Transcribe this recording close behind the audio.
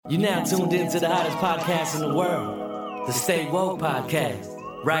You now tuned in to the hottest podcast in the world, the Stay Woke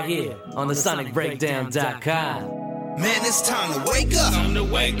Podcast, right here on the SonicBreakdown.com. Man, it's time to wake up.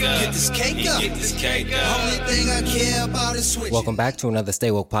 Get this cake up. Only thing I care about is switching. Welcome back to another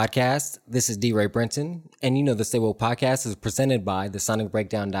Stay Woke Podcast. This is D. Ray Brenton, and you know the Stay Woke Podcast is presented by the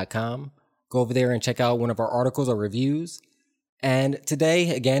SonicBreakdown.com. Go over there and check out one of our articles or reviews. And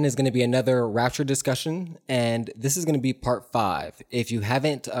today, again, is going to be another Rapture discussion, and this is going to be part 5. If you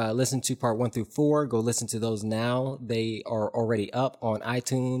haven't listened to part 1 through 4, go listen to those now. They are already up on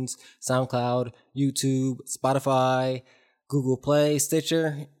iTunes, SoundCloud, YouTube, Spotify, Google Play,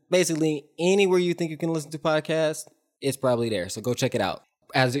 Stitcher. Basically, anywhere you think you can listen to podcasts, it's probably there. So go check it out.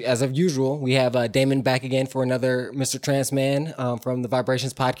 As of usual, we have Damon back again for another Mr. Trans Man from the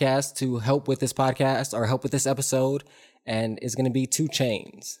Vibrations Podcast to help with this podcast or help with this episode. And it's going to be 2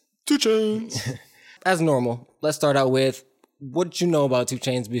 Chainz. 2 Chainz. As normal, let's start out with what did you know about 2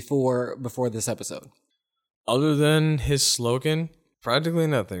 Chainz before this episode? Other than his slogan, practically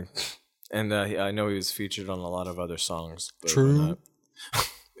nothing. And I know he was featured on a lot of other songs. True.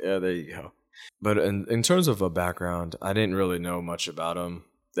 Yeah, there you go. But in terms of a background, I didn't really know much about him.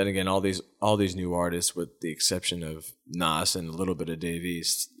 Then again, all these new artists, with the exception of Nas and a little bit of Dave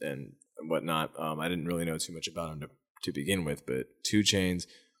East and whatnot, I didn't really know too much about him to begin with. But 2 Chainz,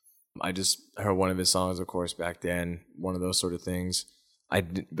 I just heard one of his songs, of course, back then, one of those sort of things.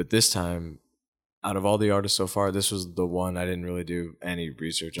 But this time, out of all the artists so far, this was the one I didn't really do any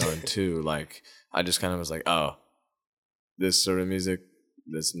research on too. Like, I just kind of was like, oh, this sort of music,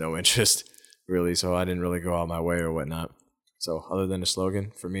 there's no interest really, so I didn't really go out my way or whatnot. So other than the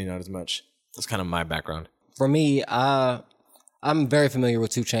slogan, for me, not as much. That's kind of my background. For me, I'm very familiar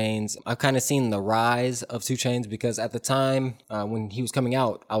with 2 Chainz. I've kind of seen the rise of 2 Chainz because at the time when he was coming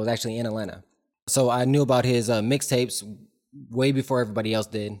out, I was actually in Atlanta. So I knew about his mixtapes way before everybody else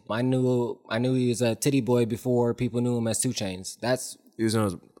did. I knew he was a Titty Boy before people knew him as 2 Chainz. He was known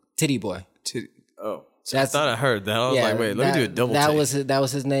as Titty Boy. Oh. So I thought I heard that. I was like, wait, let me do a double take. That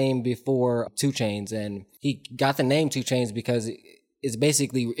was his name before 2 Chainz, and he got the name 2 Chainz because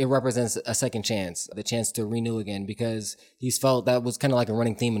it represents a second chance, the chance to renew again, because he's felt that was kind of like a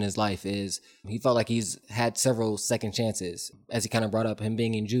running theme in his life is he felt like he's had several second chances, as he kind of brought up him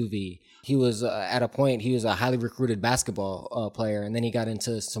being in juvie. He was at a point, he was a highly recruited basketball player, and then he got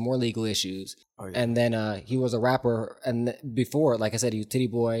into some more legal issues. Oh, yeah. And then he was a rapper, and before, like I said, he was Titty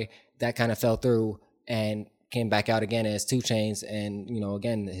Boy. That kind of fell through and came back out again as 2 Chainz, and, you know,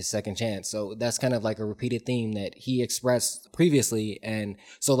 again, his second chance. So that's kind of like a repeated theme that he expressed previously. And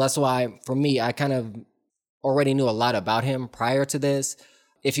so that's why, for me, I kind of already knew a lot about him prior to this.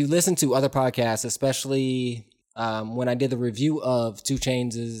 If you listen to other podcasts, especially when I did the review of 2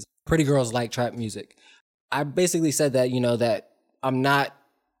 Chainz's Pretty Girls Like Trap Music, I basically said that, you know, that I'm not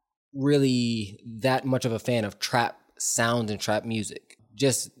really that much of a fan of trap sound and trap music,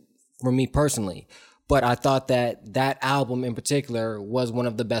 just for me personally. But I thought that album in particular was one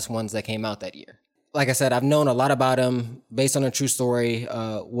of the best ones that came out that year. Like I said, I've known a lot about him based on a true story.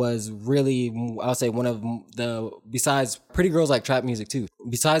 Was really, I'll say, one of the, besides Pretty Girls Like Trap Music too,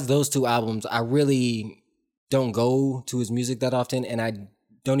 besides those 2 albums, I really don't go to his music that often, and I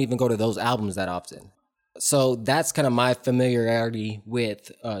don't even go to those albums that often. So that's kind of my familiarity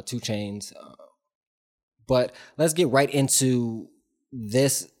with 2 Chainz. But let's get right into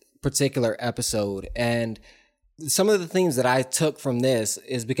this particular episode. And some of the things that I took from this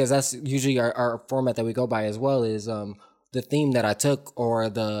is because that's usually our format that we go by as well, is the theme that I took, or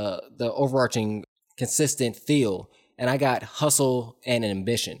the overarching consistent feel. And I got hustle and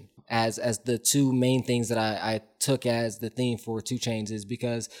ambition as the 2 main things that I took as the theme for 2 Chainz, is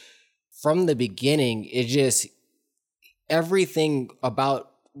because from the beginning, it just, everything about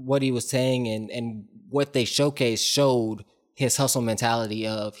what he was saying and what they showcased showed his hustle mentality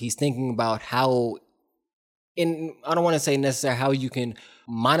of, he's thinking about how, and I don't want to say necessarily how you can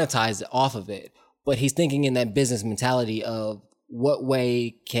monetize off of it, but he's thinking in that business mentality of what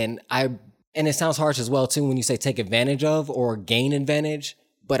way can I, and it sounds harsh as well too when you say take advantage of or gain advantage,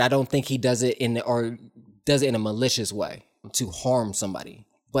 but I don't think he does it in a malicious way to harm somebody,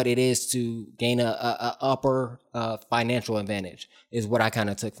 but it is to gain a upper financial advantage is what I kind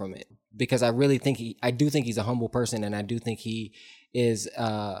of took from it. Because I really think I do think he's a humble person, and I do think he is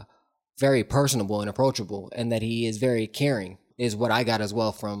very personable and approachable, and that he is very caring is what I got as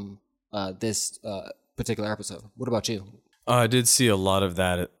well from this particular episode. What about you? I did see a lot of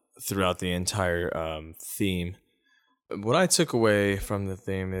that throughout the entire theme. What I took away from the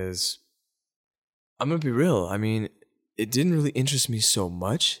theme is, I'm going to be real. I mean, it didn't really interest me so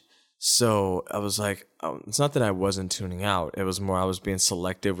much. So I was like, it's not that I wasn't tuning out. It was more I was being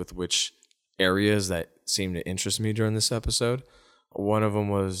selective with which areas that seemed to interest me during this episode. One of them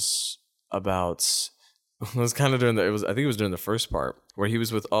was about, it was kind of during the, I think it was during the first part where he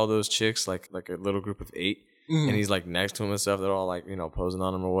was with all those chicks, like a little group of 8, and he's like next to him and stuff. They're all like, posing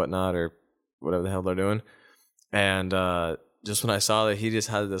on him or whatnot or whatever the hell they're doing. And just when I saw that, he just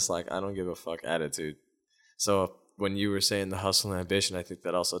had this like, I don't give a fuck attitude. So when you were saying the hustle and ambition, I think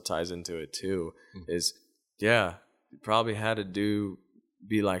that also ties into it too. Is you probably had to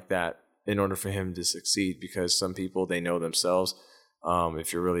be like that in order for him to succeed, because some people, they know themselves.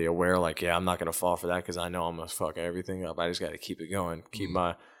 If you're really aware, like, I'm not gonna fall for that because I know I'm gonna fuck everything up. I just got to keep it going,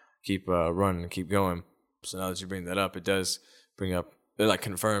 keep running, keep going. So now that you bring that up, it does bring up, it like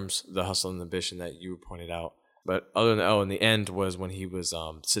confirms the hustle and ambition that you pointed out. But other than in the end was when he was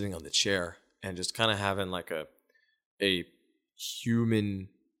sitting on the chair and just kind of having like a human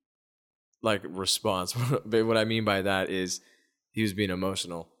like response. But what I mean by that is he was being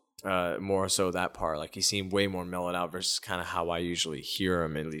emotional, more so that part. Like he seemed way more mellowed out versus kind of how I usually hear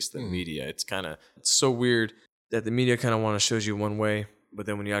him, at least the media. It's so weird that the media kind of want to show you one way, but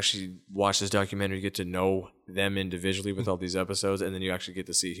then when you actually watch this documentary, you get to know them individually with all these episodes, and then you actually get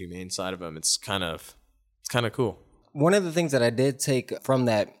to see a humane side of them. It's kind of cool. One of the things that I did take from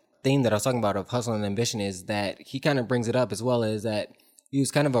that theme that I was talking about of hustle and ambition is that he kind of brings it up as well, as that he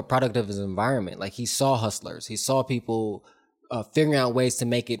was kind of a product of his environment. Like he saw hustlers, he saw people figuring out ways to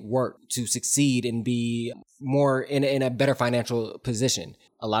make it work, to succeed and be more in a better financial position.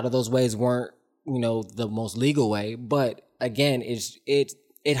 A lot of those ways weren't, the most legal way, but again, it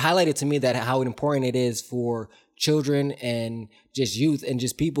highlighted to me that how important it is for children and just youth and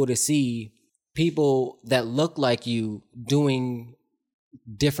just people to see people that look like you doing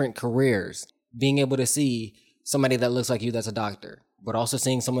different careers, being able to see somebody that looks like you that's a doctor, but also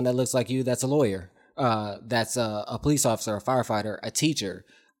seeing someone that looks like you that's a lawyer, that's a police officer, a firefighter, a teacher,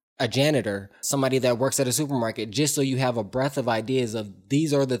 a janitor, somebody that works at a supermarket, just so you have a breadth of ideas of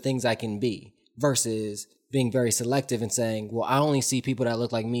these are the things I can be, versus being very selective and saying, well, I only see people that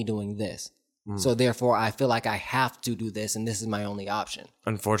look like me doing this. So therefore, I feel like I have to do this, and this is my only option.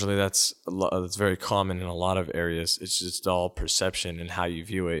 Unfortunately, that's very common in a lot of areas. It's just all perception and how you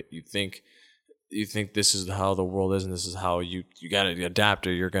view it. You think this is how the world is, and this is how you got to adapt,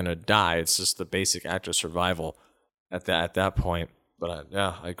 or you're gonna die. It's just the basic act of survival at that point. But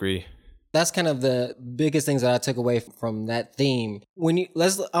I agree. That's kind of the biggest things that I took away from that theme. I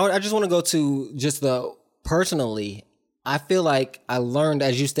just want to go to just the personally. I feel like I learned,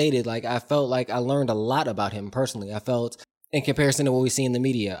 as you stated, like I felt like I learned a lot about him personally. I felt, in comparison to what we see in the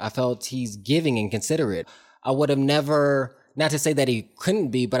media, I felt he's giving and considerate. I would have never, not to say that he couldn't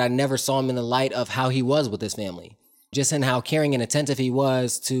be, but I never saw him in the light of how he was with his family. Just in how caring and attentive he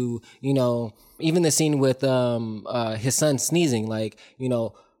was to, even the scene with his son sneezing, like,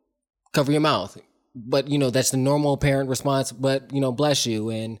 cover your mouth. But, that's the normal parent response, but, bless you,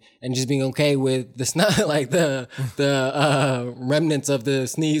 and just being okay with the snot, like the remnants of the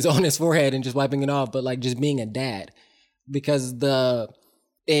sneeze on his forehead and just wiping it off, but like just being a dad. Because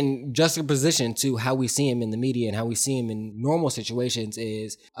in juxtaposition to how we see him in the media and how we see him in normal situations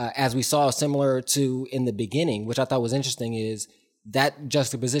is, as we saw similar to in the beginning, which I thought was interesting, is that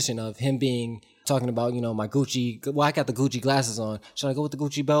juxtaposition of him talking about, my Gucci, well, I got the Gucci glasses on. Should I go with the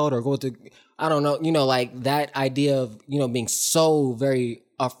Gucci belt or go with I don't know, like that idea of, being so very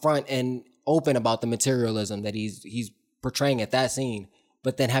upfront and open about the materialism that he's portraying at that scene,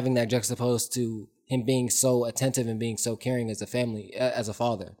 but then having that juxtaposed to him being so attentive and being so caring as a family, as a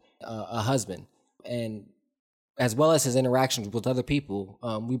father, a husband, and as well as his interactions with other people.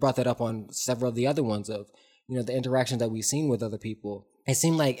 We brought that up on several of the other ones of, the interactions that we've seen with other people. It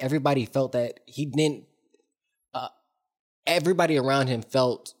seemed like everybody felt that everybody around him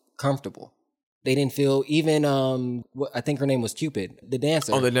felt comfortable. They didn't feel, even, I think her name was Cupid, the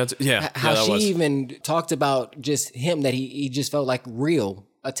dancer. Oh, the dancer, yeah. How she even talked about just him, that he just felt like real,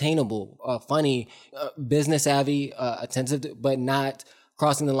 attainable, funny, business savvy, attentive, but not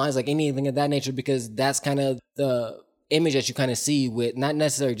crossing the lines like anything of that nature, because that's kind of the image that you kind of see with not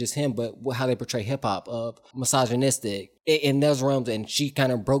necessarily just him, but how they portray hip hop of misogynistic in those realms. And she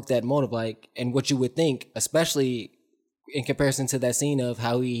kind of broke that mold of like, and what you would think, especially in comparison to that scene of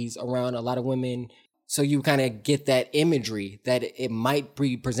how he's around a lot of women. So you kind of get that imagery that it might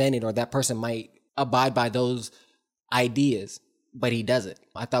be presented, or that person might abide by those ideas, but he doesn't.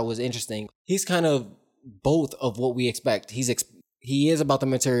 I thought was interesting. He's kind of both of what we expect. He is about the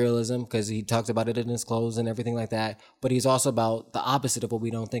materialism because he talks about it in his clothes and everything like that, but he's also about the opposite of what we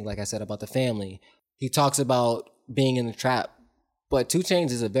don't think, like I said, about the family. He talks about being in the trap But 2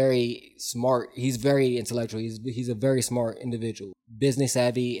 Chainz is a very smart, he's very intellectual. He's a very smart individual, business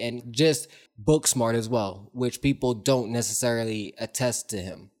savvy, and just book smart as well, which people don't necessarily attest to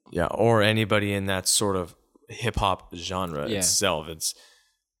him. Yeah, or anybody in that sort of hip hop genre itself.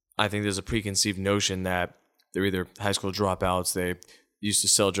 I think there's a preconceived notion that they're either high school dropouts, they used to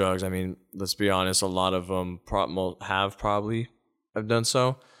sell drugs. I mean, let's be honest, a lot of them probably have done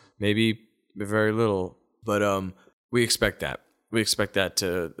so. Maybe very little, but we expect that. We expect that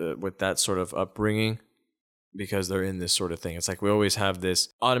to with that sort of upbringing, because they're in this sort of thing. It's like we always have this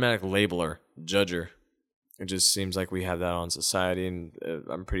automatic labeler, judger. It just seems like we have that on society, and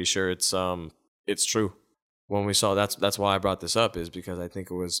I'm pretty sure it's true. When we saw that's why I brought this up, is because I think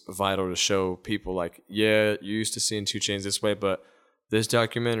it was vital to show people like, yeah, you're used to seeing 2 Chainz this way, but this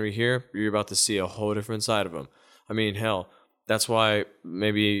documentary here, you're about to see a whole different side of him. I mean, hell, that's why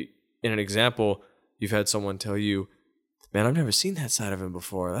maybe in an example, you've had someone tell you, man, I've never seen that side of him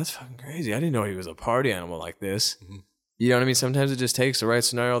before. That's fucking crazy. I didn't know he was a party animal like this. Mm-hmm. You know what I mean? Sometimes it just takes the right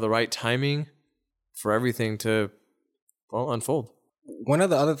scenario, the right timing for everything to, well, unfold. One of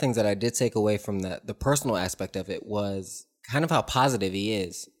the other things that I did take away from the personal aspect of it was kind of how positive he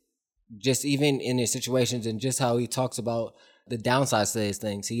is. Just even in his situations, and just how he talks about the downsides to his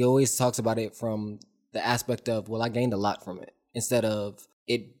things. He always talks about it from the aspect of, well, I gained a lot from it, instead of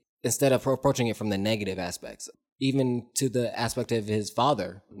approaching it from the negative aspects. Even to the aspect of his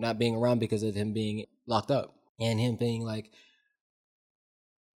father not being around because of him being locked up, and him being like,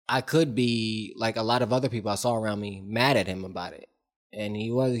 I could be like a lot of other people I saw around me mad at him about it. And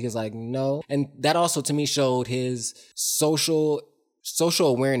he was like, no. And that also to me showed his social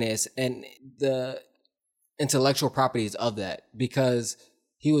awareness and the intellectual properties of that, because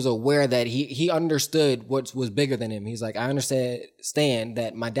he was aware that he understood what was bigger than him. He's like, I understand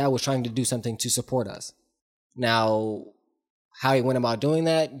that my dad was trying to do something to support us. Now, how he went about doing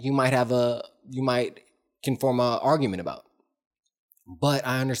that, you might can form an argument about. But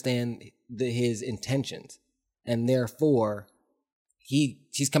I understand his intentions, and therefore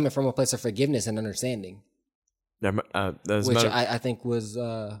he's coming from a place of forgiveness and understanding, which I think was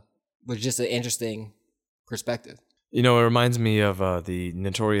just an interesting perspective. You know, it reminds me of the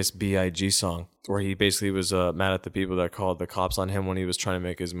Notorious B.I.G. song, where he basically was mad at the people that called the cops on him when he was trying to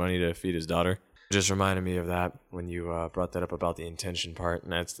make his money to feed his daughter. It just reminded me of that when you brought that up about the intention part.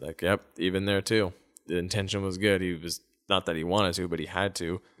 And that's like, yep, even there too. The intention was good. He was, not that he wanted to, but he had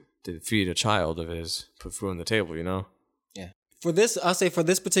to feed a child of his, put food on the table, you know? Yeah. I'll say for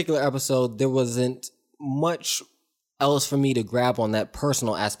this particular episode, there wasn't much else for me to grab on that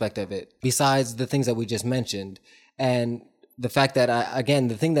personal aspect of it, besides the things that we just mentioned. And the fact that,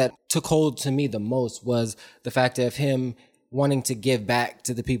 the thing that took hold to me the most was the fact of him wanting to give back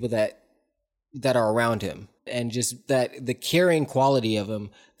to the people that are around him, and just that the caring quality of him,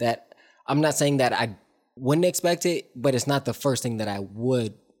 that I'm not saying that I wouldn't expect it, but it's not the first thing that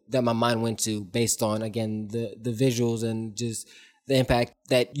my mind went to, based on, again, the visuals and just the impact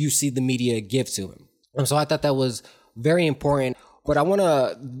that you see the media give to him. And so I thought that was very important. But I want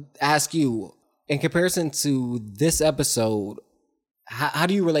to ask you, in comparison to this episode, how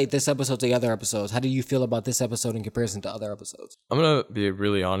do you relate this episode to the other episodes? How do you feel about this episode in comparison to other episodes? I'm going to be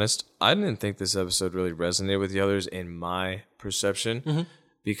really honest. I didn't think this episode really resonated with the others in my perception,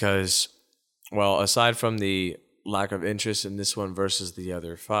 because, well, aside from the lack of interest in this one versus the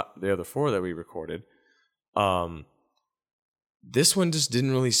other 4 that we recorded, this one just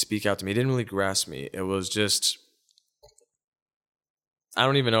didn't really speak out to me. It didn't really grasp me. It was just, I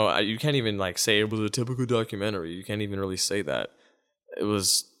don't even know. You can't even like say it was a typical documentary. You can't even really say that.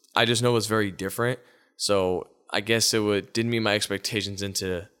 I just know it was very different. So I guess didn't meet my expectations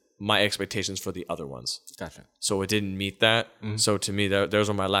into my expectations for the other ones. Gotcha. So it didn't meet that. Mm-hmm. So to me, there's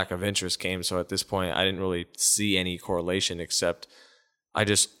where my lack of interest came. So at this point, I didn't really see any correlation, except I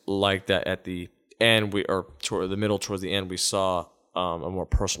just liked that at the end, towards the end, we saw a more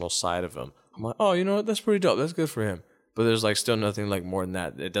personal side of him. I'm like, oh, you know what? That's pretty dope. That's good for him. But there's like still nothing like more than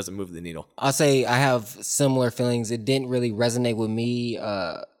that. It doesn't move the needle. I'll say I have similar feelings. It didn't really resonate with me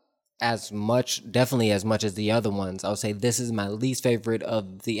as much as the other ones. I would say this is my least favorite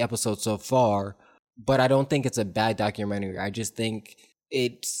of the episodes so far, but I don't think it's a bad documentary. I just think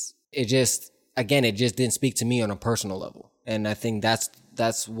it just didn't speak to me on a personal level. And I think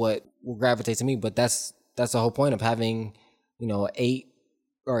that's what will gravitate to me. But that's the whole point of having, 8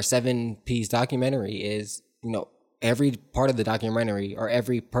 or 7 piece documentary is, every part of the documentary or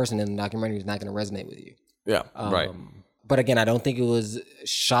every person in the documentary is not going to resonate with you. Yeah, right. But again, I don't think it was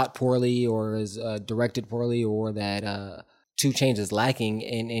shot poorly or is directed poorly, or that 2 Chainz is lacking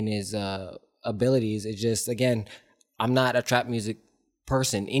in his abilities. It's just, again, I'm not a trap music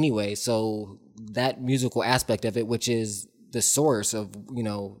person anyway. So that musical aspect of it, which is the source of,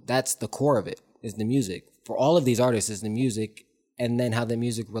 that's the core of it, is the music. For all of these artists is the music, and then how the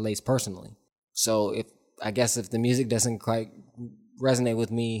music relates personally. So if the music doesn't quite resonate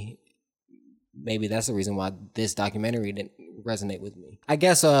with me, maybe that's the reason why this documentary didn't resonate with me. I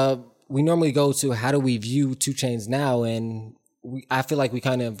guess we normally go to how do we view 2 Chainz now, and I feel like we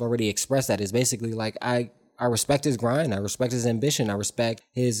kind of already expressed that. It's basically like I respect his grind, I respect his ambition, I respect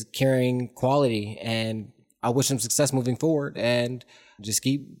his caring quality, and I wish him success moving forward. And just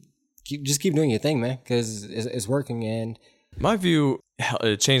keep doing your thing, man, because it's working. And my view,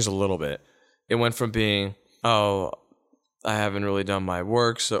 it changed a little bit. It went from being, I haven't really done my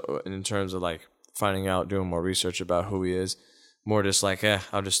work, so in terms of like finding out, doing more research about who he is, more just like,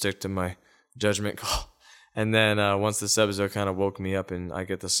 I'll just stick to my judgment call. And then once this episode kind of woke me up and I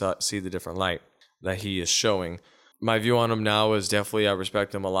get to see the different light that he is showing, my view on him now is definitely I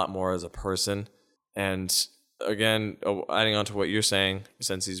respect him a lot more as a person. And again, adding on to what you're saying,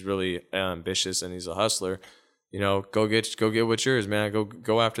 since he's really ambitious and he's a hustler, go get what's yours, man.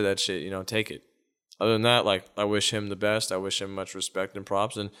 Go after that shit. Take it. Other than that, like, I wish him the best. I wish him much respect and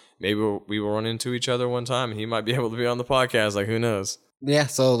props. And maybe we will run into each other one time and he might be able to be on the podcast. Like, who knows? Yeah.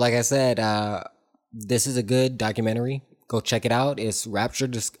 So like I said, this is a good documentary. Go check it out. It's Rapture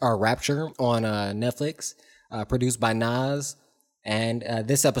on Netflix, produced by Nas. And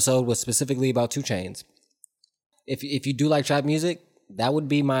this episode was specifically about 2 Chainz. If you do like trap music, that would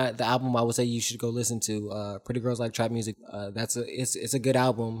be the album I would say you should go listen to. Pretty Girls Like Trap Music. It's a good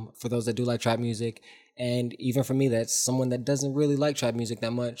album for those that do like trap music, and even for me, that's someone that doesn't really like trap music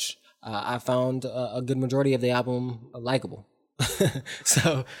that much. I found a good majority of the album likable.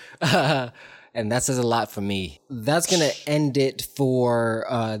 So, and that says a lot for me. That's gonna end it for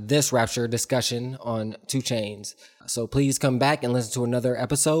this Rapture discussion on 2 Chainz. So please come back and listen to another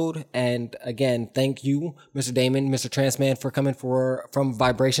episode. And again, thank you, Mr. Damon, Mr. Transman, for coming from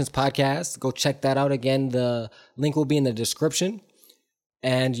Vibrations Podcast. Go check that out. Again, the link will be in the description.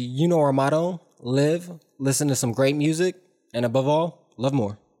 And our motto: live, listen to some great music, and above all, love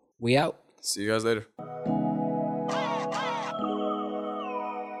more. We out. See you guys later.